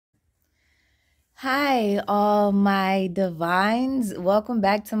Hi, all my divines. Welcome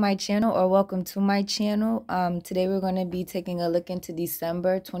back to my channel, or welcome to my channel. Today we're going to be taking a look into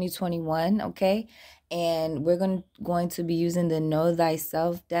December 2021, okay? And we're going to be using the Know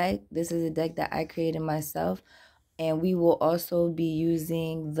Thyself deck. This is a deck that I created myself, and we will also be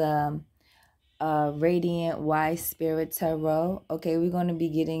using the Radiant Wise Spirit Tarot. Okay, we're going to be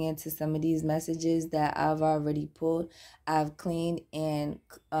getting into some of these messages that I've already pulled. I've cleaned and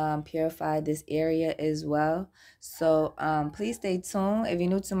purified this area as well. So please stay tuned. If you're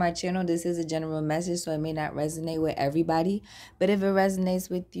new to my channel, this is a general message, so it may not resonate with everybody. But if it resonates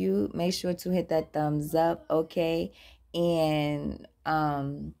with you, make sure to hit that thumbs up, okay? And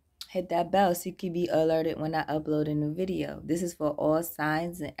hit that bell so you can be alerted when I upload a new video. This is for all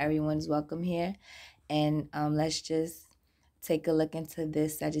signs and everyone's welcome here. And let's just take a look into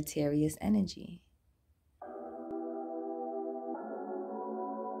this Sagittarius energy.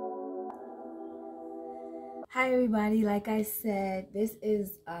 Hi everybody, like I said, this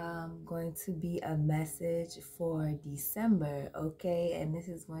is going to be a message for December, okay? And this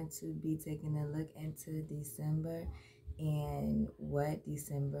is going to be taking a look into December and what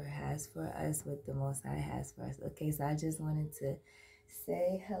December has for us, what the Most High has for us. Okay, so I just wanted to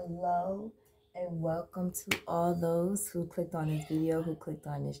say hello and welcome to all those who clicked on this video, who clicked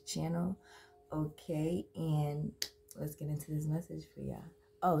on this channel. Okay, and let's get into this message for y'all.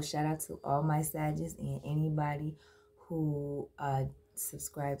 Oh, shout out to all my Sagittarius and anybody who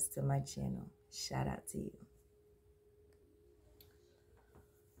subscribes to my channel. Shout out to you.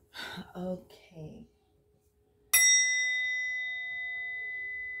 Okay.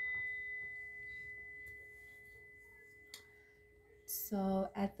 So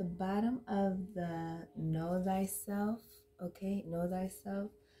at the bottom of the Know Thyself, okay, Know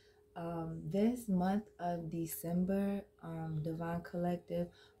Thyself, this month of December, Divine Collective,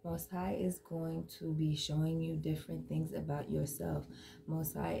 Most High is going to be showing you different things about yourself.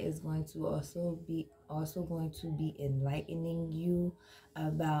 Most High is going to also be enlightening you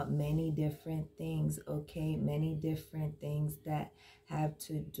about many different things, okay? Many different things that have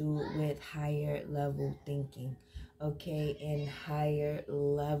to do with higher level thinking, okay? And higher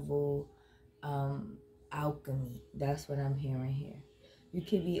level alchemy. That's what I'm hearing here. You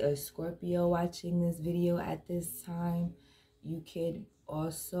could be a Scorpio watching this video at this time. You could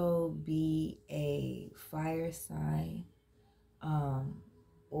also be a fire sign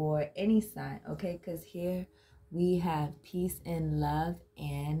or any sign, okay? Because here we have peace and love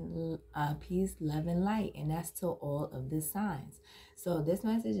and peace, love, and light. And that's to all of the signs. So this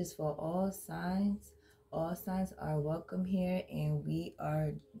message is for all signs. All signs are welcome here. And we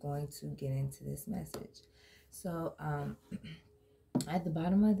are going to get into this message. So, at the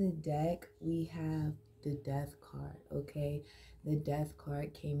bottom of the deck, we have the Death card, okay? The Death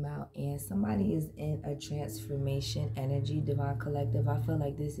card came out, and somebody is in a transformation energy, Divine Collective. I feel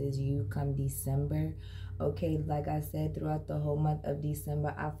like this is you come December, okay? Like I said, throughout the whole month of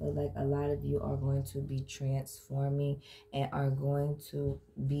December, I feel like a lot of you are going to be transforming and are going to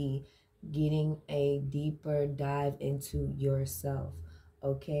be getting a deeper dive into yourself.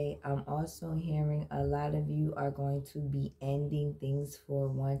 Okay, I'm also hearing a lot of you are going to be ending things for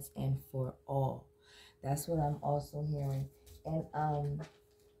once and for all. That's what I'm also hearing. And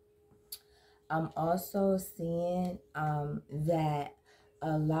I'm also seeing that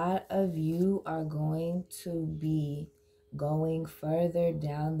a lot of you are going to be going further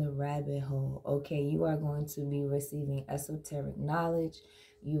down the rabbit hole. Okay, you are going to be receiving esoteric knowledge.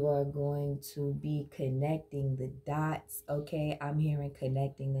 You are going to be connecting the dots. Okay, I'm hearing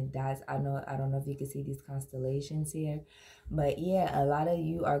connecting the dots. I don't know if you can see these constellations here, but yeah, a lot of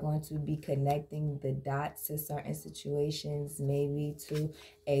you are going to be connecting the dots to certain situations, maybe to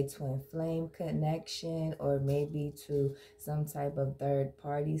a twin flame connection, or maybe to some type of third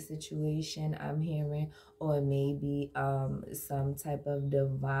party situation I'm hearing, or maybe some type of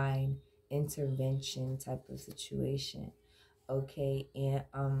divine intervention type of situation. Okay, and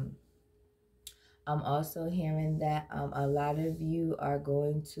I'm also hearing that a lot of you are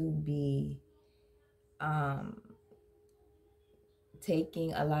going to be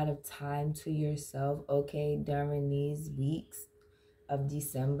taking a lot of time to yourself, okay, during these weeks of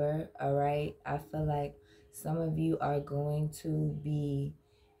December. All right, I feel like some of you are going to be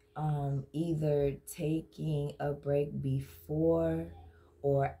either taking a break before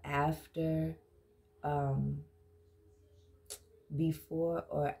or after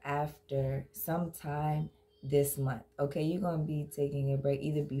sometime this month. Okay, you're gonna be taking a break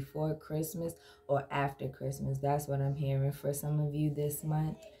either before Christmas or after Christmas. That's what I'm hearing for some of you this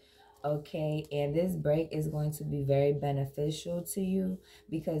month. Okay, and this break is going to be very beneficial to you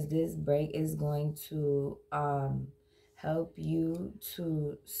because this break is going to help you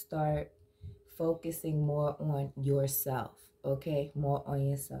to start focusing more on yourself. Okay, more on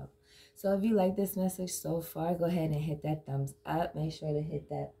yourself. So if you like this message so far, go ahead and hit that thumbs up. Make sure to hit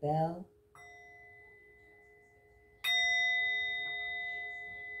that bell.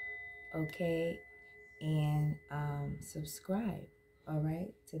 Okay, and subscribe, all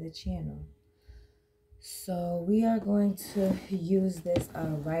right, to the channel. So we are going to use this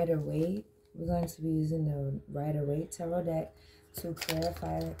Rider-Waite. We're going to be using the Rider-Waite tarot deck to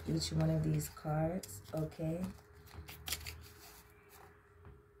clarify each one of these cards, okay?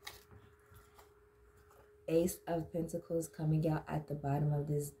 Ace of Pentacles coming out at the bottom of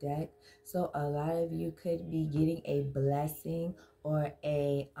this deck. So a lot of you could be getting a blessing or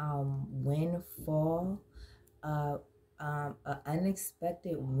a windfall, an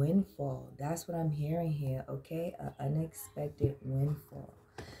unexpected windfall. That's what I'm hearing here, okay? An unexpected windfall.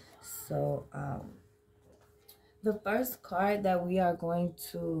 So the first card that we are going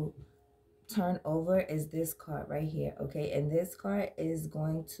to turn over is this card right here, okay? And this card is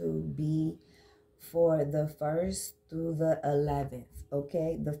going to be for the 1st through the 11th,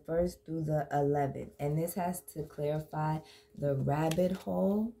 okay? The 1st through the 11th. And this has to clarify the rabbit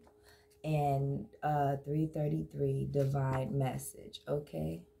hole and 333 divine message,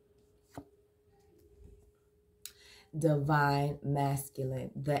 okay? Divine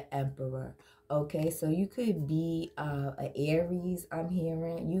masculine, the emperor. Okay, so you could be an Aries, I'm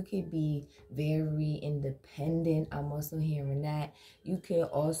hearing. You could be very independent. I'm also hearing that. You could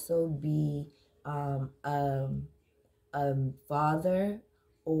also be father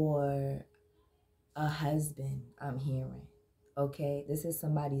or a husband, I'm hearing. Okay, this is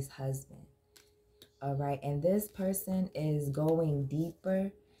somebody's husband. All right, and this person is going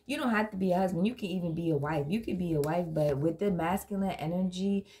deeper. You don't have to be a husband. You can even be a wife. You could be a wife, but with the masculine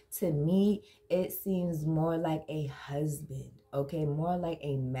energy, to me, it seems more like a husband. Okay, more like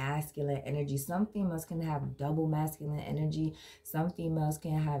a masculine energy. Some females can have double masculine energy. Some females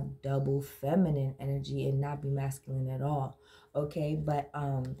can have double feminine energy and not be masculine at all. Okay, but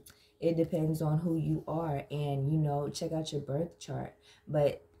it depends on who you are, and you know, check out your birth chart.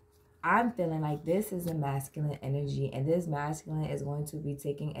 But I'm feeling like this is a masculine energy, and this masculine is going to be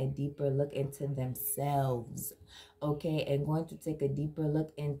taking a deeper look into themselves, okay, and going to take a deeper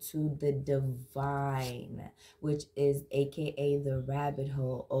look into the divine, which is aka the rabbit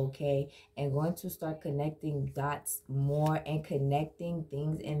hole, okay, and going to start connecting dots more and connecting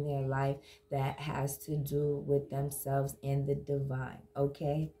things in their life that has to do with themselves and the divine,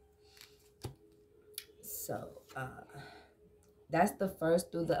 okay. So that's the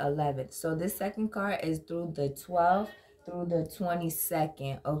 1st through the 11th. So this second card is through the 12th through the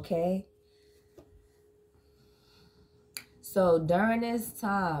 22nd, okay? So during this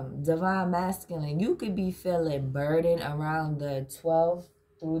time, divine masculine, you could be feeling burdened around the 12th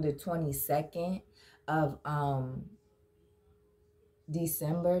through the 22nd of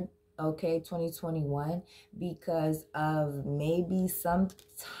December, okay, 2021, because of maybe some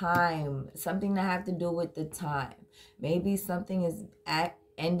time, something that have to do with the time. Maybe something is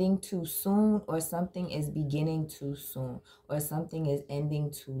ending too soon, or something is beginning too soon, or something is ending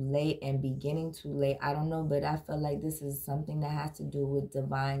too late and beginning too late. I don't know, but I feel like this is something that has to do with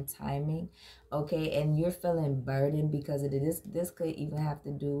divine timing, okay? And you're feeling burdened because of this. This could even have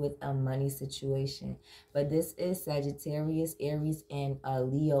to do with a money situation, but this is Sagittarius, Aries, and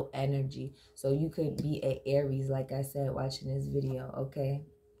Leo energy. So you could be a Aries, like I said, watching this video, okay?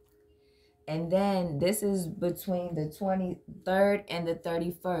 And then this is between the 23rd and the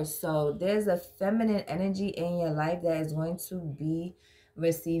 31st. So there's a feminine energy in your life that is going to be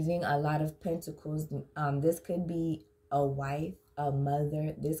receiving a lot of pentacles. This could be a wife, a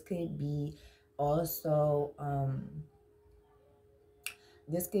mother. This could be also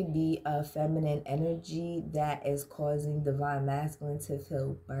this could be a feminine energy that is causing divine masculine to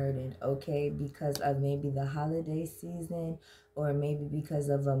feel burdened, okay, because of maybe the holiday season or maybe because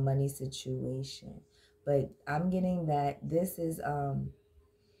of a money situation. But I'm getting that this is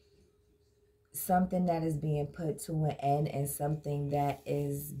something that is being put to an end and something that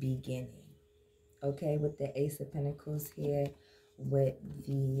is beginning, okay, with the Ace of Pentacles here, with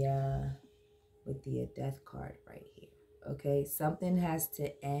the death card right here. Okay, something has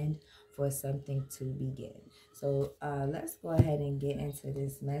to end for something to begin. So let's go ahead and get into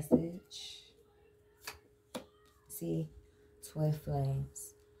this message. See, twin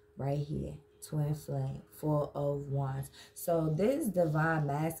flames right here. Twin flame, 4 of Wands. So this divine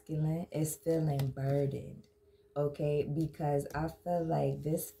masculine is feeling burdened. okay? Because I feel like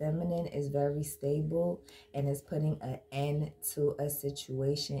this feminine is very stable and is putting an end to a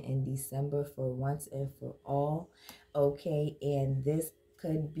situation in December for once and for all, okay? And this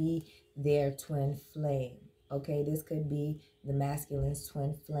could be their twin flame, okay? This could be the masculine's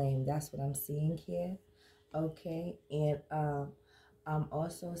twin flame. That's what I'm seeing here, okay? And I'm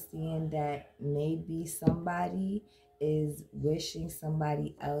also seeing that maybe somebody is wishing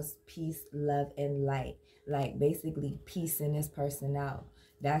somebody else peace, love, and light. Like basically piecing this person out.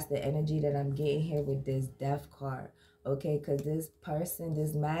 That's the energy that I'm getting here with this death card. Okay, because this person,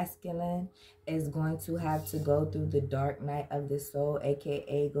 this masculine, is going to have to go through the dark night of the soul,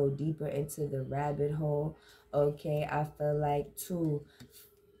 aka go deeper into the rabbit hole. Okay, I feel like to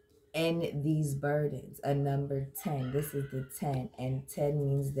end these burdens. A number 10. This is the 10, and 10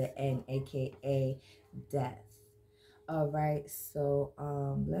 means the end, aka death. All right, so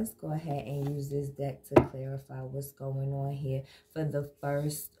let's go ahead and use this deck to clarify what's going on here for the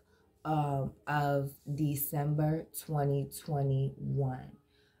first of December 2021.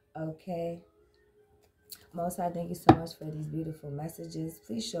 Okay. Most High, thank you so much for these beautiful messages.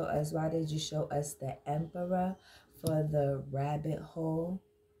 Please show us, why did you show us the Emperor for the rabbit hole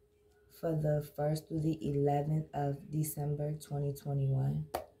for the 1st through the 11th of December 2021?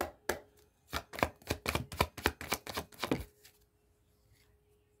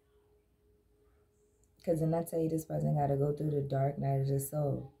 Because then I tell you, this person got to go through the dark night of the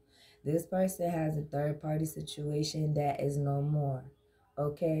soul. This person has a third-party situation that is no more,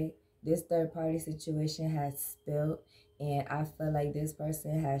 okay? This third-party situation has spilled, and I feel like this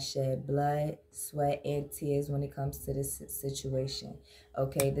person has shed blood, sweat, and tears when it comes to this situation,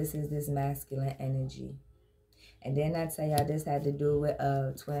 okay? This is this masculine energy. And then I tell y'all this had to do with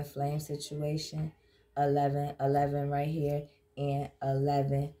a twin flame situation, 11, 11 right here, and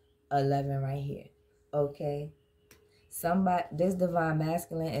 11, 11 right here, okay? Somebody, this divine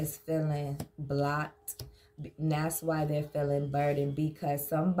masculine is feeling blocked. And that's why they're feeling burdened, because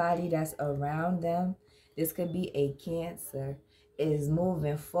somebody that's around them, this could be a Cancer, is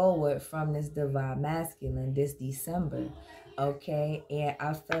moving forward from this divine masculine this December. Okay, and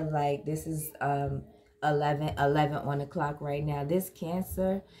I feel like this is 11 on the clock right now. This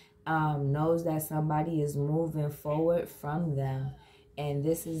Cancer knows that somebody is moving forward from them, and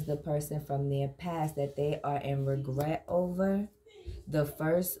this is the person from their past that they are in regret over the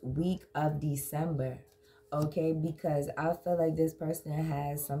first week of December. Okay, because I feel like this person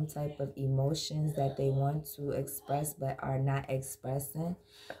has some type of emotions that they want to express but are not expressing.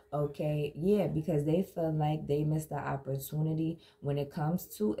 Okay, yeah, because they feel like they missed the opportunity when it comes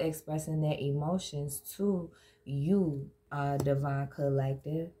to expressing their emotions to you, Divine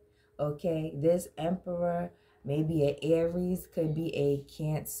Collective. Okay, this Emperor, maybe an Aries, could be a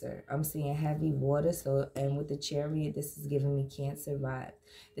Cancer. I'm seeing heavy water, so, and with the Chariot, this is giving me Cancer vibe.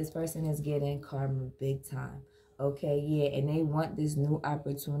 This person is getting karma big time. Okay, yeah, and they want this new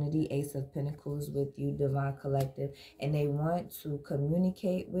opportunity, Ace of Pentacles with you, Divine Collective, and they want to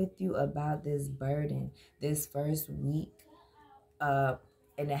communicate with you about this burden, this first week and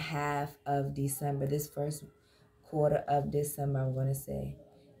a half of December, this first quarter of December, I'm going to say.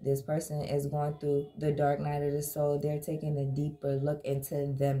 This person is going through the dark night of the soul. They're taking a deeper look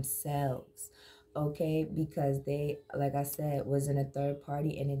into themselves, okay? Because they, like I said, was in a third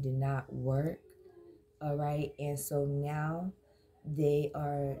party and it did not work. All right, and so now they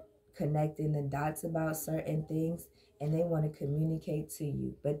are connecting the dots about certain things, and they want to communicate to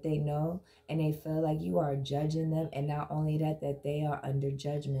you, but they know and they feel like you are judging them, and not only that, that they are under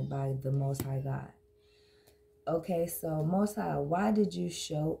judgment by the Most High God. Okay, so Most High, why did you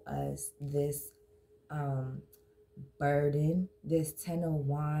show us this burden, this 10 of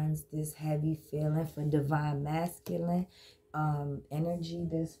Wands, this heavy feeling for divine masculine energy,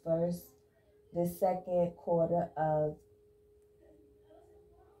 the second quarter of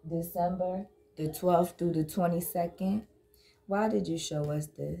December, the 12th through the 22nd? Why did you show us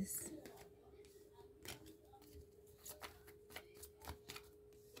this?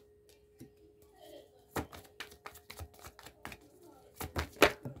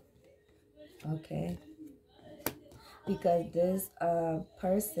 Okay. Because this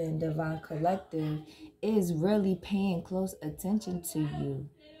person, Divine Collective, is really paying close attention to you.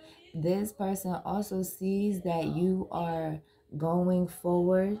 This person also sees that you are going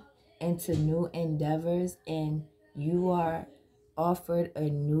forward into new endeavors, and you are offered a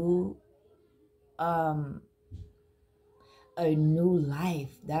new life.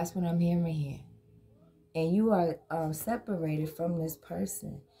 That's what I'm hearing here. And you are separated from this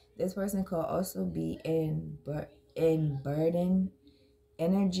person. This person could also be in burden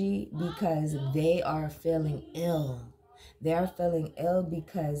energy because they are feeling ill. They're feeling ill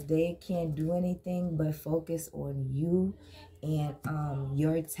because they can't do anything but focus on you and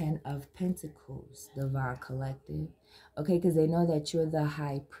your 10 of Pentacles, Divine Collective. Okay, because they know that you're the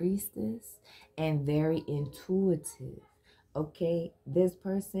High Priestess and very intuitive. Okay, this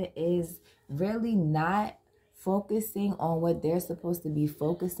person is really not focusing on what they're supposed to be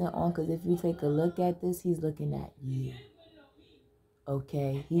focusing on, because if you take a look at this, he's looking at you.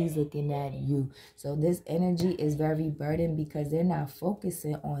 Okay, he's looking at you. So this energy is very burdened because they're not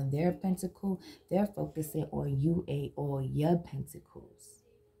focusing on their pentacle. They're focusing on you or your pentacles.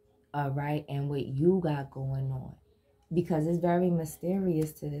 All right, and what you got going on, because it's very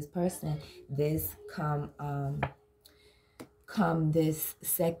mysterious to this person. This come this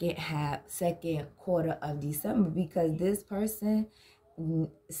second quarter of December, because this person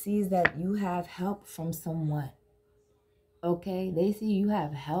sees that you have help from someone. Okay, they see you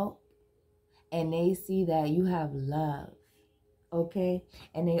have help and they see that you have love. Okay,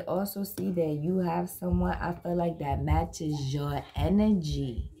 and they also see that you have someone, I feel like, that matches your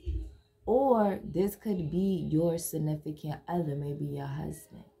energy. Or this could be your significant other, maybe your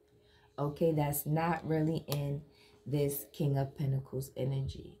husband. Okay, that's not really in this King of Pentacles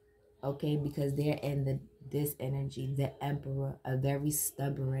energy. Okay, because they're in this energy, the Emperor, a very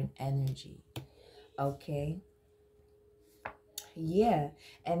stubborn energy. Okay. Yeah,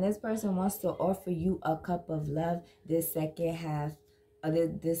 and this person wants to offer you a cup of love this second half of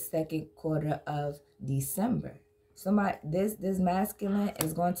this second quarter of December. Somebody, this masculine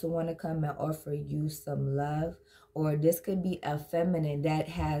is going to want to come and offer you some love, or this could be a feminine that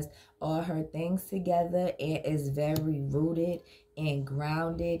has all her things together and is very rooted and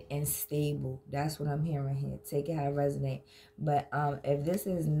grounded and stable. That's what I'm hearing here. Take it how it resonates. But if this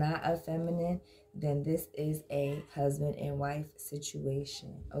is not a feminine, then this is a husband and wife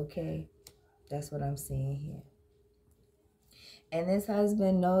situation. Okay, that's what I'm seeing here. And this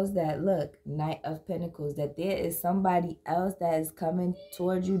husband knows that, look, Knight of Pentacles, that there is somebody else that is coming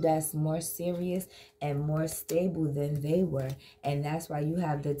towards you that's more serious and more stable than they were. And that's why you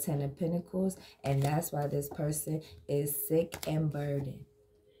have the 10 of Pentacles. And that's why this person is sick and burdened.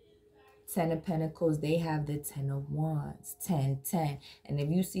 10 of Pentacles, they have the 10 of Wands, 10, 10. And if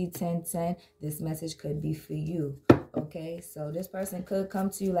you see 10, 10, this message could be for you. Okay, so this person could come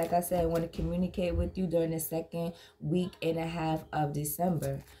to you, like I said, want to communicate with you during the second week and a half of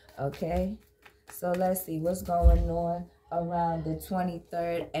December. Okay, so let's see what's going on around the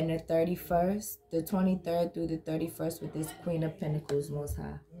 23rd and the 31st. The 23rd through the 31st with this Queen of Pentacles, Most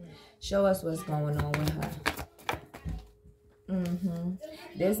High. Show us what's going on with her.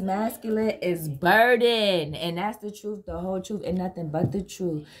 This masculine is burdened, and that's the truth, the whole truth, and nothing but the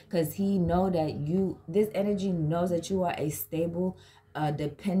truth. Because he know that this energy knows that you are a stable,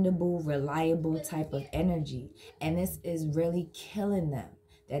 dependable, reliable type of energy, and this is really killing them,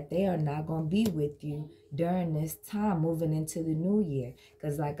 that they are not going to be with you during this time moving into the new year.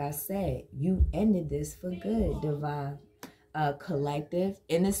 Because like I said, you ended this for good, Divine Collective.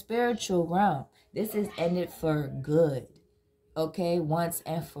 In the spiritual realm, this is ended for good. Okay, once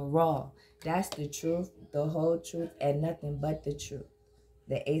and for all. That's the truth, the whole truth, and nothing but the truth.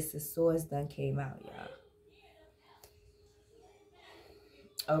 The Ace of Swords done came out, y'all.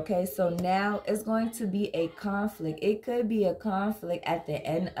 Okay, so now it's going to be a conflict. It could be a conflict at the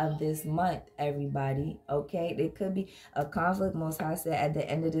end of this month, everybody. Okay, it could be a conflict, Most High said, at the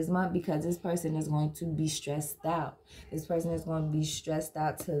end of this month, because this person is going to be stressed out. This person is going to be stressed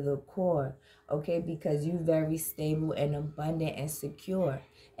out to the core. Okay, because you're very stable and abundant and secure,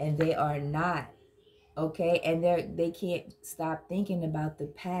 and they are not. Okay, and they can't stop thinking about the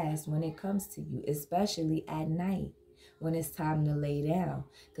past when it comes to you, especially at night when it's time to lay down,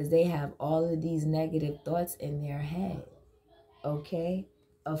 because they have all of these negative thoughts in their head. Okay,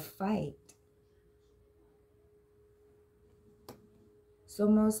 a fight. So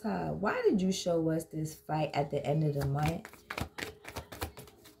Most High, why did you show us this fight at the end of the month?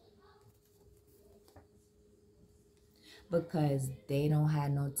 Because they don't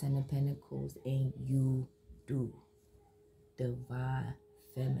have no 10 of Pentacles and you do. Divine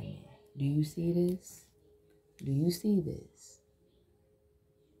Feminine. Do you see this? Do you see this?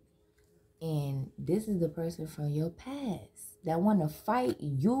 And this is the person from your past that want to fight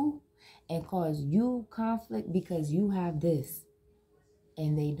you and cause you conflict because you have this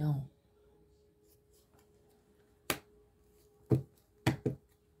and they don't.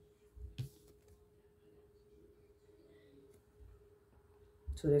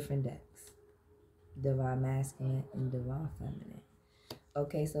 Two different decks. Divine Masculine and Divine Feminine.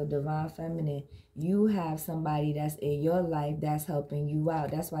 Okay, so divine feminine, you have somebody that's in your life that's helping you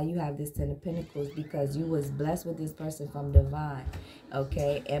out. That's why you have this Ten of Pentacles, because you was blessed with this person from divine.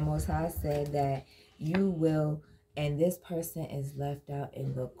 Okay, and Most High said that you will, and this person is left out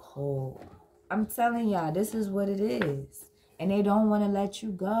in the cold. I'm telling y'all, this is what it is. And they don't want to let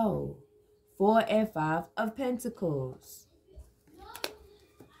you go. 4 and 5 of Pentacles.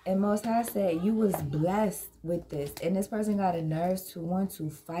 And Most High said you was blessed with this. And this person got a nerve to want to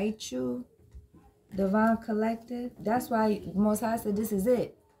fight you. Divine Collective. That's why Most High said this is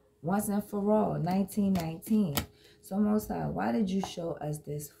it. Once and for all. 1919. So Most High, why did you show us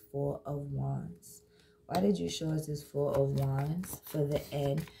this 4 of Wands? Why did you show us this 4 of Wands for the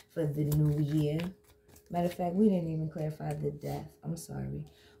end, for the new year? Matter of fact, we didn't even clarify the death. I'm sorry.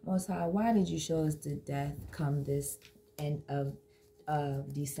 Most High, why did you show us the death come this end of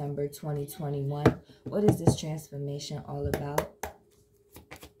December 2021? What is this transformation all about?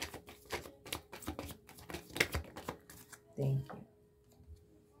 Thank you.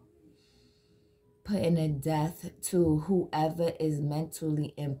 Putting a death to whoever is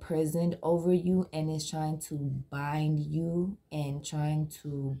mentally imprisoned over you and is trying to bind you and trying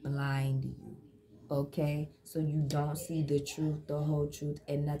to blind you. Okay? So you don't see the truth, the whole truth,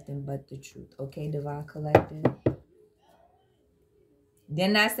 and nothing but the truth. Okay, Divine Collective?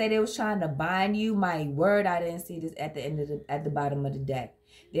 Didn't I say they was trying to bind you? My word, I didn't see this at the end of at the bottom of the deck.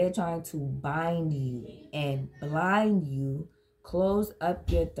 They're trying to bind you and blind you, close up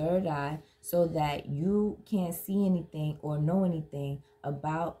your third eye so that you can't see anything or know anything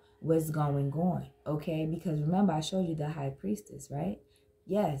about what's going on. Okay? Because remember, I showed you the High Priestess, right?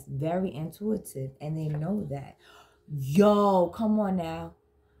 Yes, very intuitive, and they know that. Yo, come on now.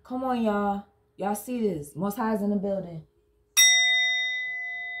 Come on, y'all. Y'all see this. Most High is in the building.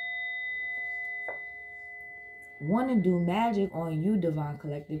 Want to do magic on you, Divine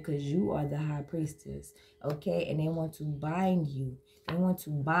Collective, because you are the High Priestess, okay? And they want to bind you. They want to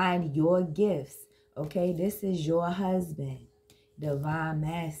bind your gifts, okay? This is your husband, Divine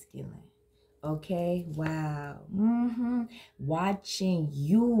Masculine, okay? Wow. Watching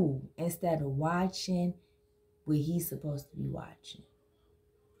you instead of watching what he's supposed to be watching,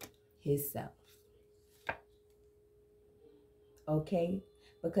 himself, okay?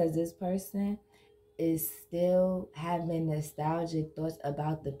 Because this person is still having nostalgic thoughts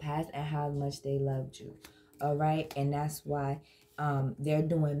about the past and how much they loved you. All right. And that's why they're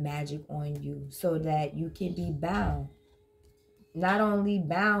doing magic on you so that you can be bound. Not only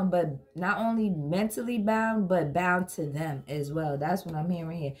bound, but not only mentally bound, but bound to them as well. That's what I'm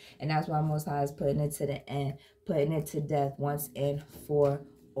hearing here. And that's why Most High is putting it to the end, putting it to death once and for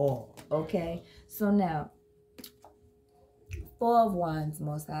all. Okay. So now, 4 of Wands,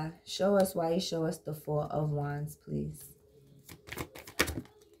 Most High. Show us why you show us the 4 of Wands, please.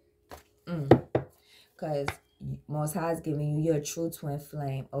 Because Most High is giving you your true twin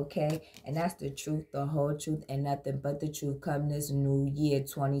flame, okay? And that's the truth, the whole truth, and nothing but the truth come this new year,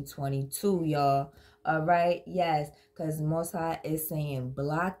 2022, y'all. All right? Yes, because Most High is saying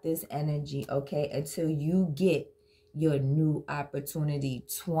block this energy, okay, until you get your new opportunity.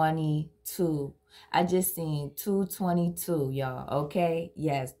 22. I just seen 222, y'all. Okay?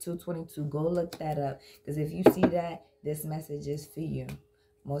 Yes, 222. Go look that up. Because if you see that, this message is for you.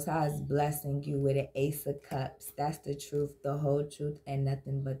 Most High is blessing you with an Ace of Cups. That's the truth, the whole truth, and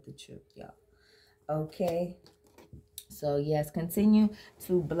nothing but the truth, y'all. Okay? So, yes, continue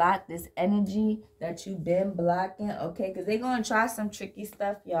to block this energy that you've been blocking, okay? Because they're going to try some tricky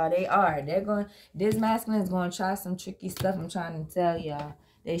stuff, y'all. They are. This masculine is going to try some tricky stuff. I'm trying to tell y'all.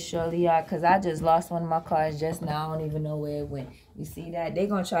 They surely are. Because I just lost one of my cards just now. I don't even know where it went. You see that? They're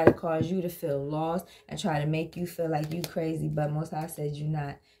going to try to cause you to feel lost and try to make you feel like you crazy. But Most High said you're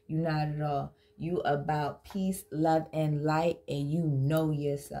not. You're not at all. You about peace, love, and light. And you know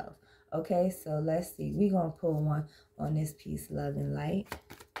yourself. Okay, so let's see. We're going to pull one on this peace, love, and light.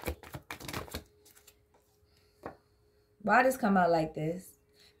 Why does come out like this?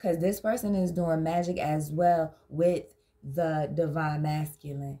 Because this person is doing magic as well with the divine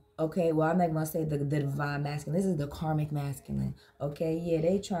masculine. Okay, well, I'm not going to say the divine masculine. This is the karmic masculine. Okay, yeah,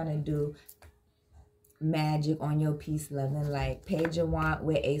 they trying to do magic on your peace, love, and light. Page of Wands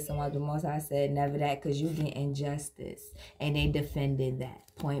with Ace of Wands. But Most High said never that, because you get injustice. And they defended that.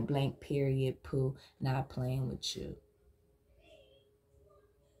 Point blank, period, poo. Not playing with you.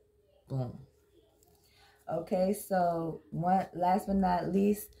 Boom. Okay, so last but not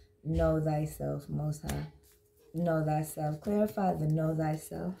least, know thyself, Most High. Know thyself. Clarify the know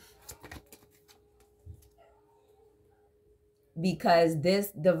thyself. Because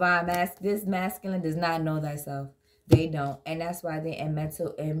this divine this masculine does not know thyself. They don't. And that's why they're in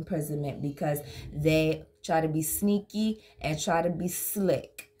mental imprisonment, because they try to be sneaky and try to be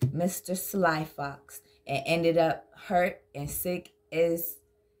slick. Mr. Sly Fox. And ended up hurt and sick as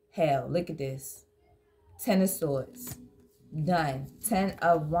hell. Look at this. 10 of Swords. Done. 10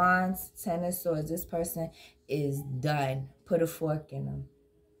 of Wands, 10 of Swords. This person is done. Put a fork in them.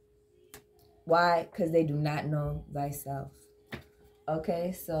 Why? Because they do not know thyself.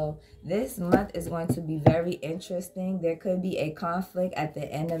 Okay, so this month is going to be very interesting. There could be a conflict at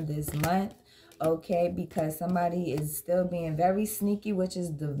the end of this month. Okay, because somebody is still being very sneaky, which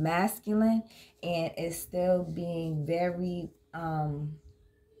is the masculine, and is still being very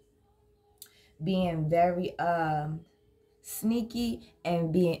sneaky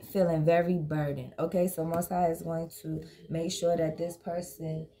and feeling very burdened. Okay, so Most High is going to make sure that this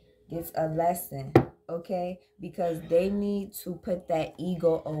person gets a lesson. Okay, because they need to put that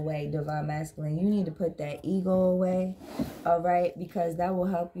ego away. Divine Masculine, you need to put that ego away. All right, because that will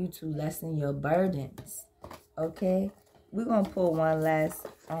help you to lessen your burdens. Okay, we're gonna put one last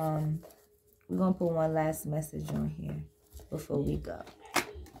message on here before we go.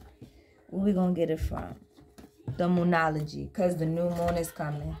 Where we gonna get it from? The Moonology, because the new moon is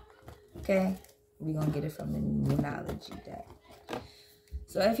coming. Okay, we're gonna get it from the Moonology deck.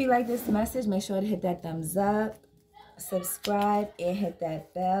 So if you like this message, make sure to hit that thumbs up, subscribe, and hit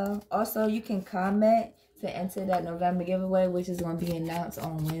that bell. Also, you can comment to enter that November giveaway, which is going to be announced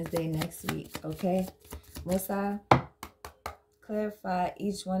on Wednesday next week. Okay, Most High, clarify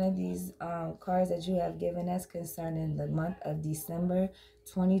each one of these cards that you have given us concerning the month of December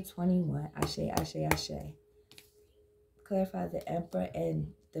 2021. Ashe, ashe, ashe. Clarify the Emperor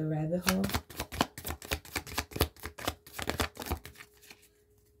and the Rabbit Hole.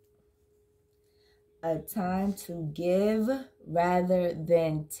 A time to give rather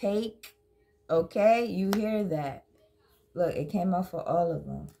than take. Okay, you hear that? Look, it came out for all of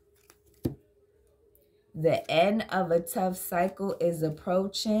them. The end of a tough cycle is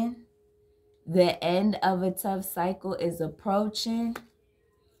approaching. The end of a tough cycle is approaching.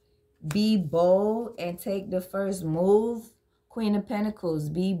 Be bold and take the first move. Queen of Pentacles,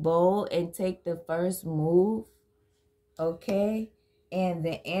 be bold and take the first move. Okay? And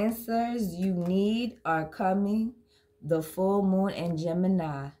the answers you need are coming. The full moon in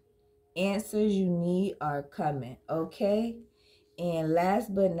Gemini. Answers you need are coming. Okay? And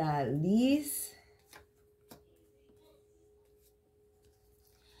last but not least,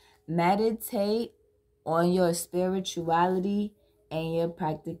 meditate on your spirituality and your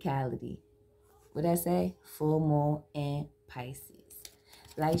practicality. What I say? Full moon in Pisces.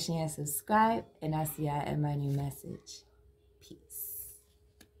 Like, share, and subscribe. And I'll see y'all in my new message.